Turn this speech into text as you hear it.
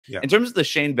Yeah. In terms of the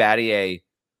Shane Battier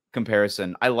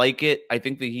comparison, I like it. I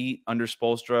think the Heat under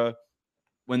Spoelstra,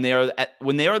 when they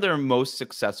are their most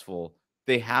successful,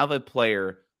 they have a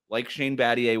player like Shane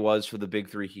Battier was for the Big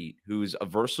Three Heat, who's a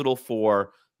versatile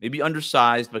four, maybe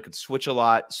undersized, but could switch a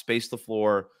lot, space the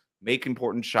floor, make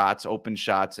important shots, open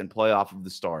shots, and play off of the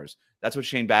stars. That's what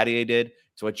Shane Battier did.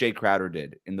 It's what Jay Crowder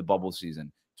did in the bubble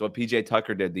season. It's what PJ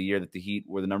Tucker did the year that the Heat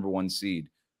were the #1 seed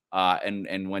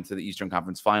and went to the Eastern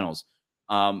Conference Finals.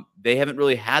 They haven't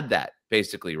really had that,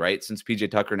 basically, right? Since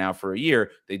PJ Tucker now for a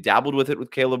year. They dabbled with it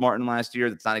with Caleb Martin last year.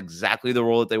 That's not exactly the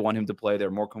role that they want him to play. They're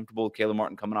more comfortable with Caleb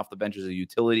Martin coming off the bench as a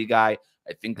utility guy.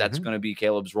 I think that's going to be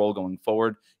Caleb's role going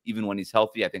forward, even when he's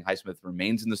healthy. I think Highsmith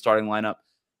remains in the starting lineup.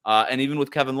 And even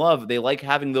with Kevin Love, they like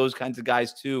having those kinds of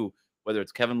guys too, whether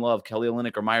it's Kevin Love, Kelly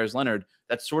Olynyk, or Myers Leonard.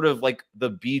 That's sort of like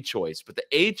the B choice. But the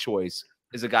A choice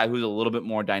is a guy who's a little bit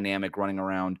more dynamic, running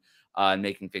around and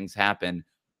making things happen.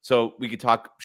 So we could talk